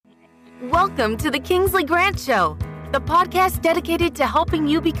Welcome to the Kingsley Grant Show, the podcast dedicated to helping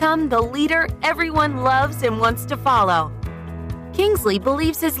you become the leader everyone loves and wants to follow. Kingsley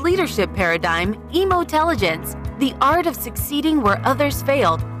believes his leadership paradigm, emotelligence, the art of succeeding where others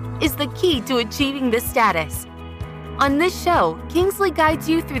failed, is the key to achieving this status. On this show, Kingsley guides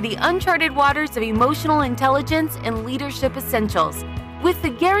you through the uncharted waters of emotional intelligence and leadership essentials, with the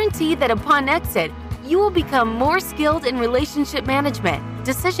guarantee that upon exit, you will become more skilled in relationship management,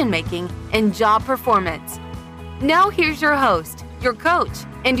 decision-making, and job performance. Now here's your host, your coach,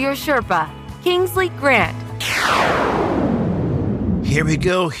 and your Sherpa, Kingsley Grant. Here we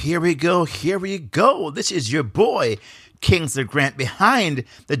go. This is your boy, Kingsley Grant, behind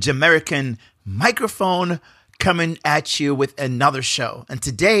the Jamaican microphone, coming at you with another show. And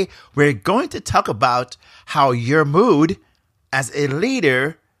today, we're going to talk about how your mood as a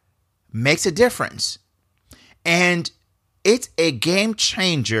leader makes a difference. And it's a game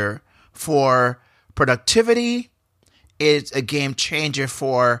changer for productivity. It's a game changer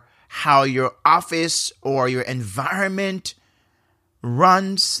for how your office or your environment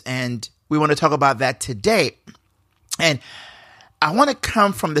runs. And we want to talk about that today. And I want to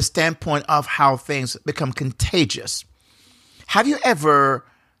come from the standpoint of how things become contagious. Have you ever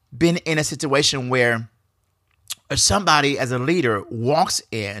been in a situation where somebody as a leader walks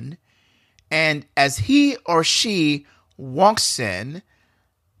in, and as he or she walks in,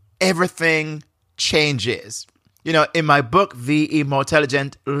 everything changes? You know, in my book, The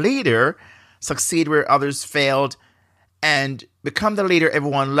Emotelligent Leader, Succeed Where Others Failed and Become the Leader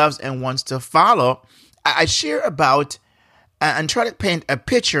Everyone Loves and Wants to Follow, I share about and try to paint a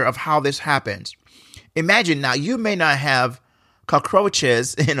picture of how this happens. Imagine now, you may not have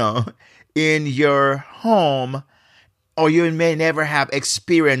cockroaches, in your home, or you may never have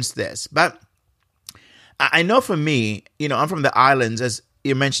experienced this. But I know for me, I'm from the islands, as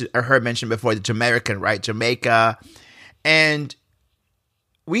you mentioned, I heard mentioned before, the Jamaican, right? Jamaica. And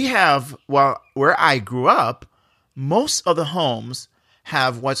we have, where I grew up, most of the homes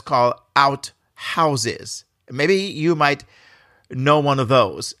have what's called outhouses. Maybe you might know one of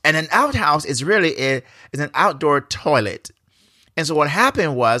those. And an outhouse is really is an outdoor toilet. And so what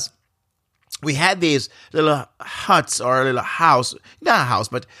happened was, we had these little huts or a little house, not a house,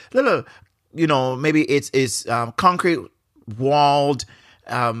 but little, maybe it's concrete walled,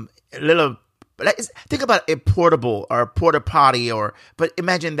 little. Think about a portable or a porta potty, but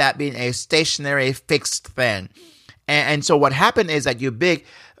imagine that being a stationary fixed thing. And so what happened is that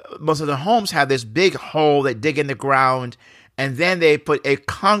most of the homes have this big hole they dig in the ground, and then they put a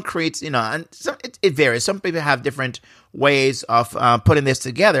concrete, and it varies. Some people have different ways of putting this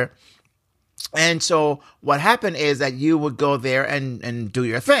together. And so what happened is that you would go there and do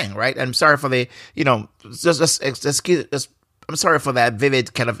your thing, right? I'm sorry for the, I'm sorry for that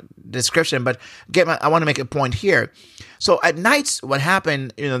vivid kind of description, but I want to make a point here. So at nights, what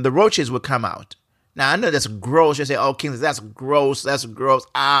happened, the roaches would come out. Now, I know that's gross. You say, oh, Kingsley, that's gross. But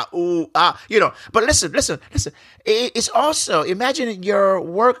listen. It's also, imagine your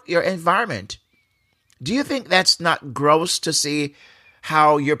work, your environment. Do you think that's not gross to see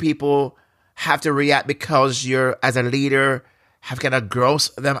how your people have to react because you're, as a leader, have kind of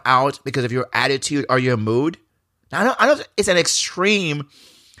grossed them out because of your attitude or your mood? Now, I know it's an extreme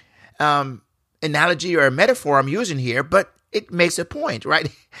analogy or a metaphor I'm using here, but it makes a point, right?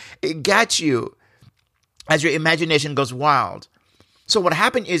 It got you as your imagination goes wild. So what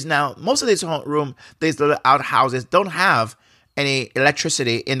happened is now, most of these little outhouses don't have any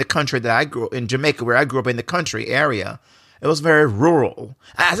electricity in the country that I grew up in, Jamaica, where I grew up in the country area. It was very rural.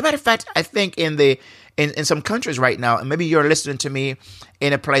 As a matter of fact, I think in some countries right now, and maybe you're listening to me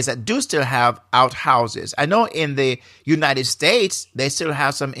in a place that do still have outhouses. I know in the United States, they still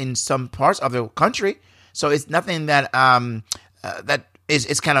have some in some parts of the country. So it's nothing that that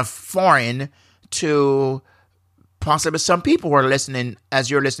is kind of foreign to possibly some people who are listening as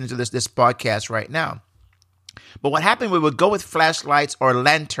you're listening to this podcast right now. But what happened, we would go with flashlights or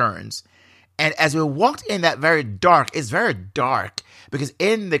lanterns. And as we walked in that it's very dark because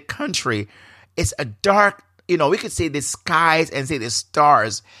in the country, it's a dark, we could see the skies and see the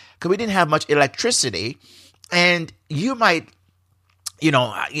stars because we didn't have much electricity. And you might,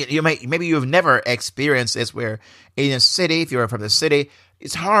 maybe you've never experienced this where in a city, if you're from the city,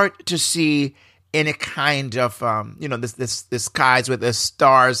 it's hard to see any kind of, the skies with the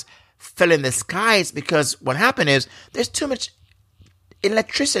stars filling the skies because what happened is there's too much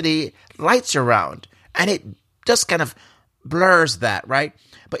electricity lights around and it just kind of blurs that, right?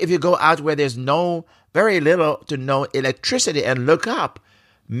 But if you go out where there's very little to no electricity and look up,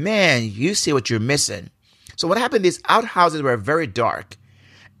 man, you see what you're missing. So what happened, these outhouses were very dark.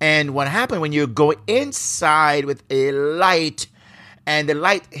 And what happened when you go inside with a light and the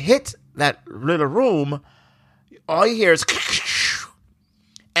light hits that little room, all you hear is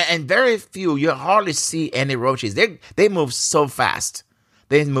and very few, you hardly see any roaches. They move so fast.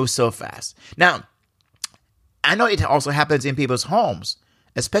 They move so fast. Now, I know it also happens in people's homes,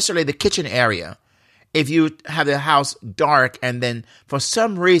 especially the kitchen area. If you have the house dark and then for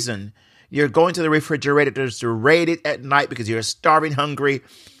some reason you're going to the refrigerator to raid it at night because you're starving hungry,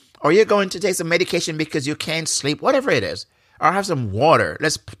 or you're going to take some medication because you can't sleep, whatever it is, or have some water.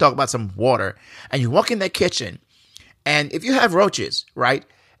 Let's talk about some water. And you walk in the kitchen, and if you have roaches, right,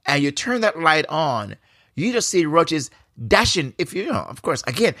 and you turn that light on, you just see roaches dashing. If you know, of course,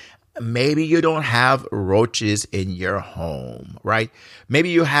 again, maybe you don't have roaches in your home, right? Maybe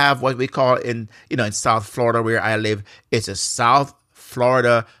you have what we call in South Florida where I live, it's a South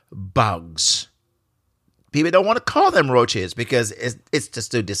Florida bugs. People don't want to call them roaches because it's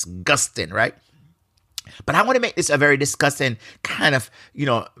just so disgusting, right? But I want to make this a very disgusting kind of,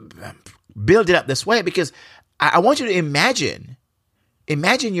 build it up this way because I want you to imagine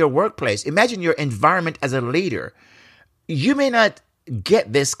your workplace, imagine your environment as a leader. You may not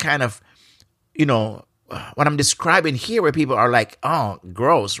get this kind of, what I'm describing here where people are like, oh,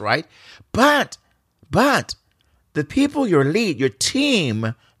 gross, right? But the people you lead, your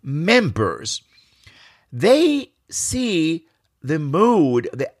team members, they see the mood,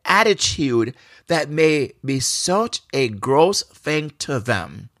 the attitude that may be such a gross thing to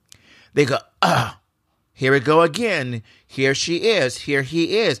them. They go, here we go again. Here she is. Here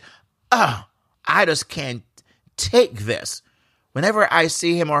he is. I just can't take this. Whenever I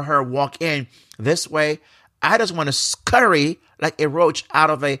see him or her walk in this way, I just want to scurry like a roach out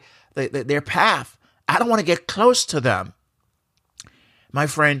of their path. I don't want to get close to them. My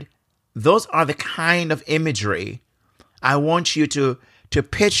friend, those are the kind of imagery I want you to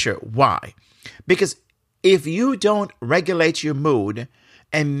picture. Why? Because if you don't regulate your mood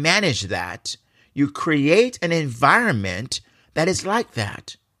and manage that, you create an environment that is like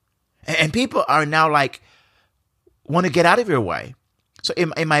that. And people are now like, want to get out of your way. So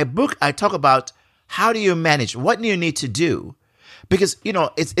in my book, I talk about how do you manage? What do you need to do? Because,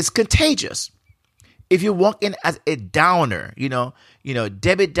 it's contagious. If you walk in as a downer,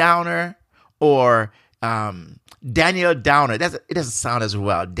 Debbie Downer or Daniel Downer, it doesn't sound as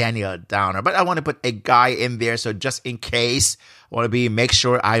well, Daniel Downer. But I want to put a guy in there, so just in case, I want to make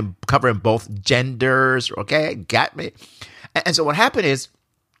sure I'm covering both genders, okay? Got me? And so what happened is,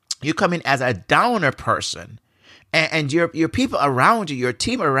 you come in as a downer person, and your people around you, your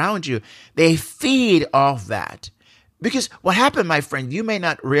team around you, they feed off that. Because what happened, my friend, you may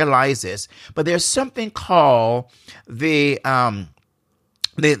not realize this, but there's something called sorry,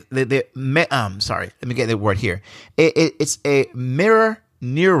 let me get the word here. It's a mirror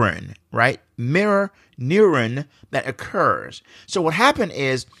neuron, right? Mirror neuron that occurs. So what happened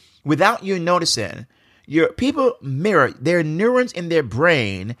is, without you noticing, your people mirror, their neurons in their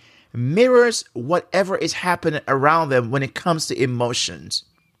brain mirrors whatever is happening around them when it comes to emotions.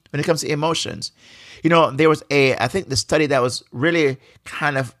 There was I think the study that was really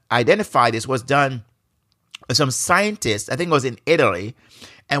kind of identified this was done with some scientists, I think it was in Italy,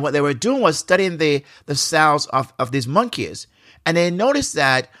 and what they were doing was studying the cells of these monkeys. And they noticed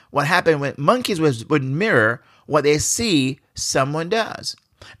that what happened when monkeys would mirror what they see someone does.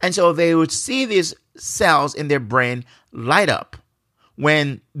 And so they would see these cells in their brain light up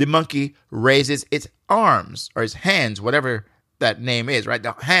when the monkey raises its arms or its hands, whatever that name is, right?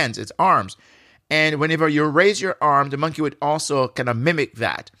 The hands, its arms. And whenever you raise your arm, the monkey would also kind of mimic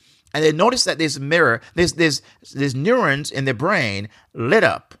that. And they noticed that this neurons in the brain lit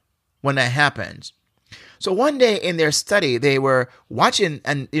up when that happens. So one day in their study, they were watching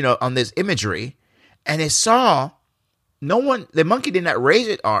on this imagery, and they saw the monkey did not raise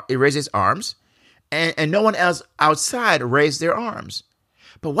its arms, and no one else outside raised their arms.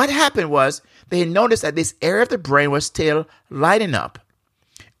 But what happened was they noticed that this area of the brain was still lighting up.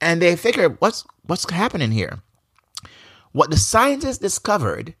 And they figured, what's happening here? What the scientists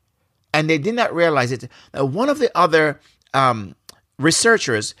discovered, and they did not realize it, that one of the other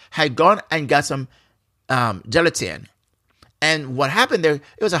researchers had gone and got some gelatin. And what happened there,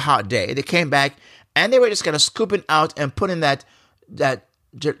 it was a hot day. They came back, and they were just kind of scooping out and putting that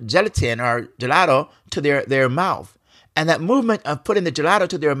gelatin or gelato to their mouth. And that movement of putting the gelato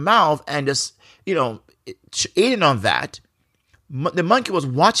to their mouth and just, eating on that, the monkey was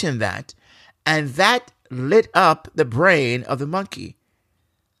watching that, and that lit up the brain of the monkey.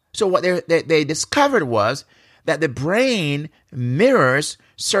 So what they discovered was that the brain mirrors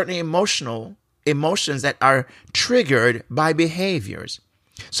certain emotions that are triggered by behaviors.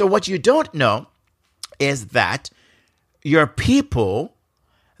 So what you don't know is that your people,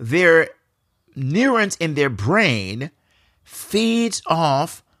 their neurons in their brain feeds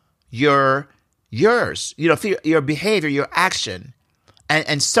off yours, your behavior, your action,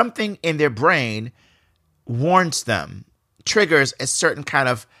 and something in their brain warns them, triggers a certain kind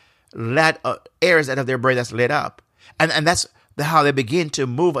of areas out of their brain that's lit up. And that's how they begin to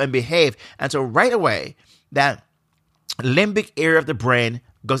move and behave. And so right away, that limbic area of the brain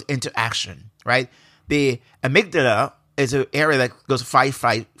goes into action, right? The amygdala is an area that goes fight,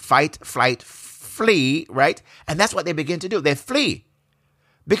 flight, flee, right? And that's what they begin to do. They flee.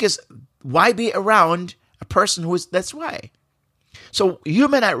 Because why be around a person who is that's why? So you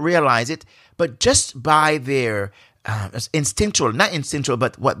may not realize it, but just by their not instinctual,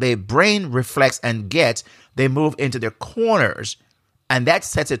 but what their brain reflects and gets, they move into their corners, and that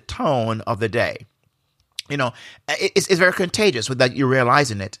sets a tone of the day. It's very contagious without you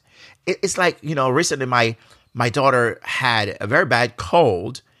realizing it. It's like, recently my daughter had a very bad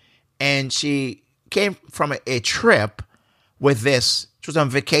cold, and she came from a trip with this. She was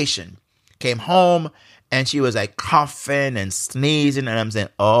on vacation, came home, and she was like coughing and sneezing, and I'm saying,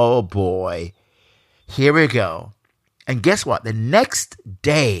 oh boy, here we go. And guess what? The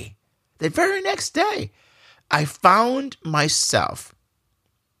very next day, I found myself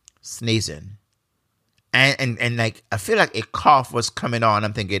sneezing. And like, I feel like a cough was coming on.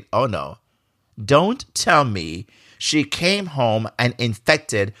 I'm thinking, oh no, don't tell me she came home and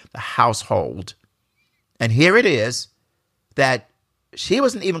infected the household. And here it is that she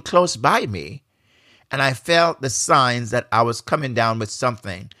wasn't even close by me. And I felt the signs that I was coming down with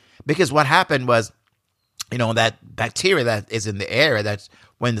something. Because what happened was, that bacteria that is in the air, that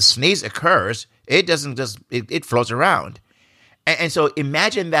when the sneeze occurs, it doesn't just, it floats around. And so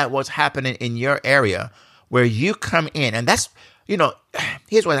imagine that what's happening in your area where you come in. And that's,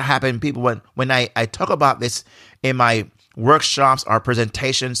 here's what happened, people, when I talk about this in my workshops or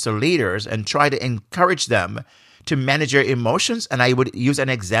presentations to leaders and try to encourage them to manage your emotions. And I would use an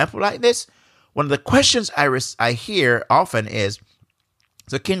example like this. One of the questions I hear often is,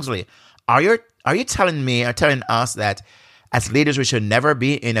 so Kingsley, are you telling me or telling us that as leaders we should never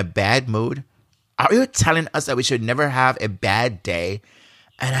be in a bad mood? Are you telling us that we should never have a bad day?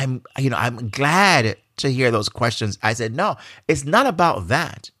 And I'm glad to hear those questions. I said, no, it's not about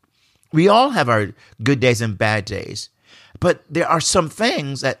that. We all have our good days and bad days, but there are some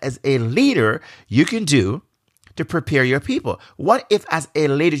things that as a leader you can do to prepare your people. What if as a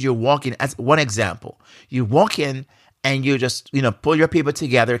leader you walk in, as one example, you walk in and you just, pull your people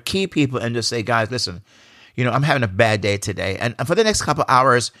together, key people, and just say, guys, listen, I'm having a bad day today. And for the next couple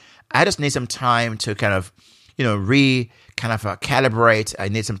hours, I just need some time to kind of, calibrate. I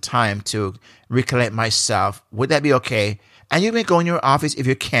need some time to recollect myself. Would that be okay? And you may go in your office if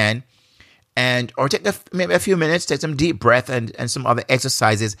you can, or take maybe a few minutes, take some deep breath and some other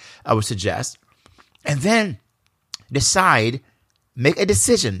exercises I would suggest. And then make a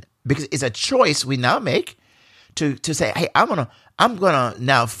decision, because it's a choice we now make to say, hey, I'm gonna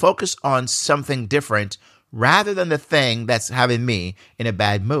now focus on something different rather than the thing that's having me in a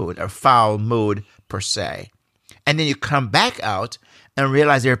bad mood or foul mood per se. And then you come back out and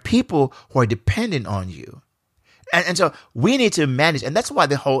realize there are people who are dependent on you. And so we need to manage, and that's why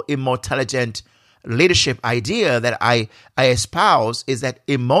the whole emotelligent leadership idea that I espouse is that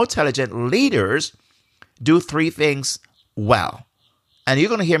emotelligent leaders do three things well. And you're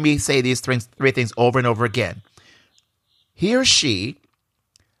going to hear me say these three things over and over again. He or she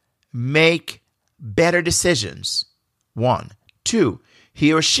make better decisions. 1. 2,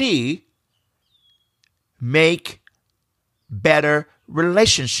 he or she make better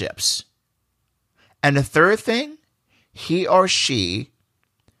relationships. And the third thing, he or she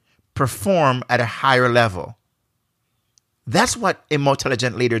perform at a higher level. That's what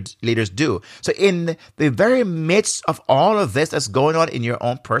emotelligent leaders do. So in the very midst of all of this that's going on in your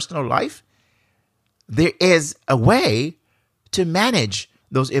own personal life, there is a way to manage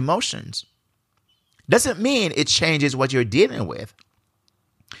those emotions. Doesn't mean it changes what you're dealing with,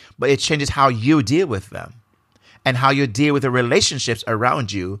 but it changes how you deal with them and how you deal with the relationships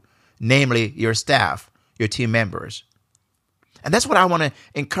around you, namely your staff, your team members. And that's what I want to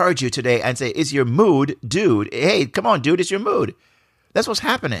encourage you today and say, is your mood, dude? Hey, come on, dude, it's your mood. That's what's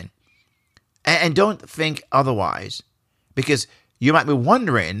happening. And don't think otherwise, because you might be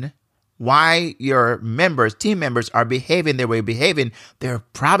wondering why your team members are behaving the way they're behaving. They're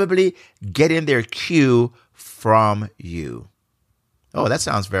probably getting their cue from you. Oh, that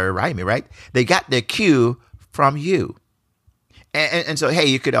sounds very rhymey, right? They got their cue from you. And so, hey,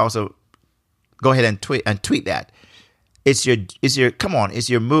 you could also go ahead and tweet that. it's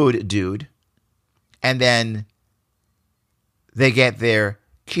your mood, dude. And then they get their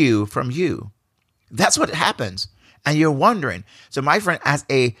cue from you. That's what happens. And you're wondering. So my friend, as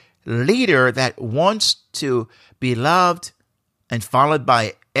a leader that wants to be loved and followed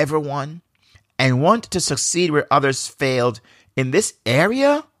by everyone and want to succeed where others failed in this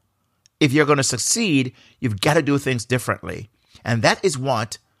area, if you're going to succeed, you've got to do things differently. And that is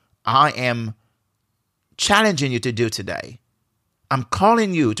what I am challenging you to do today. I'm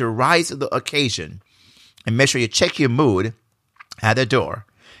calling you to rise to the occasion and make sure you check your mood at the door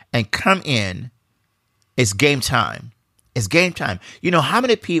and come in. It's game time. It's game time. You know how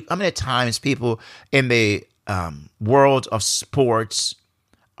many times people in the world of sports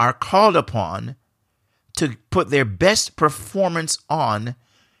are called upon to put their best performance on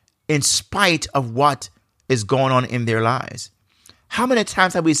in spite of what is going on in their lives. How many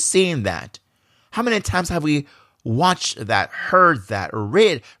times have we seen that? How many times have we watched that, heard that, or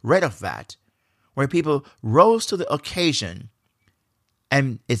read of that, where people rose to the occasion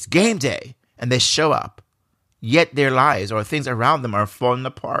and it's game day and they show up, yet their lives or things around them are falling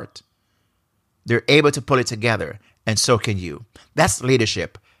apart. They're able to pull it together, and so can you. That's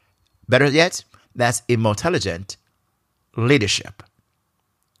leadership. Better yet, that's intelligent leadership.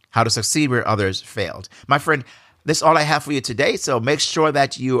 How to succeed where others failed. My friend, this is all I have for you today, so make sure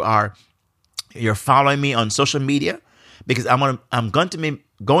that you're following me on social media, because I'm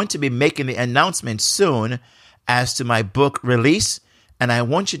going to be making the announcement soon as to my book release, and I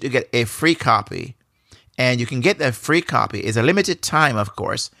want you to get a free copy. And you can get that free copy. It's a limited time, of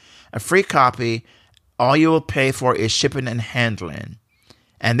course. A free copy, all you will pay for is shipping and handling.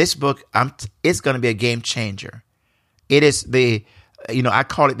 And this book, it's going to be a game changer. It is I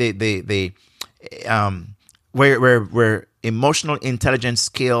call it where emotional intelligence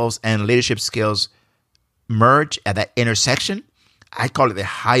skills and leadership skills merge at that intersection. I call it the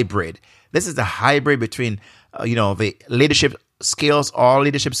hybrid. This is the hybrid between, the leadership skills, all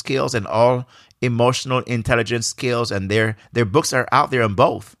leadership skills, and all emotional intelligence skills. And their books are out there on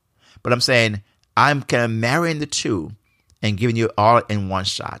both. But I'm saying I'm kind of marrying the two and giving you all in one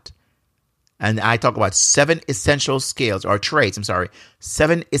shot. And I talk about 7 essential skills or traits.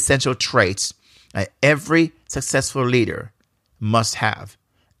 7 essential traits that every successful leader must have.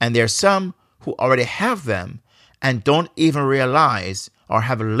 And there are some who already have them and don't even realize or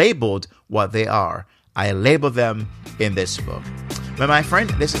have labeled what they are. I label them in this book. But my friend,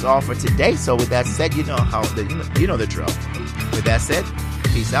 this is all for today. So with that said, you know the drill. With that said,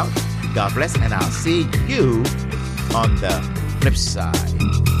 peace out. God bless, and I'll see you on the flip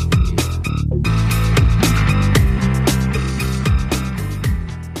side.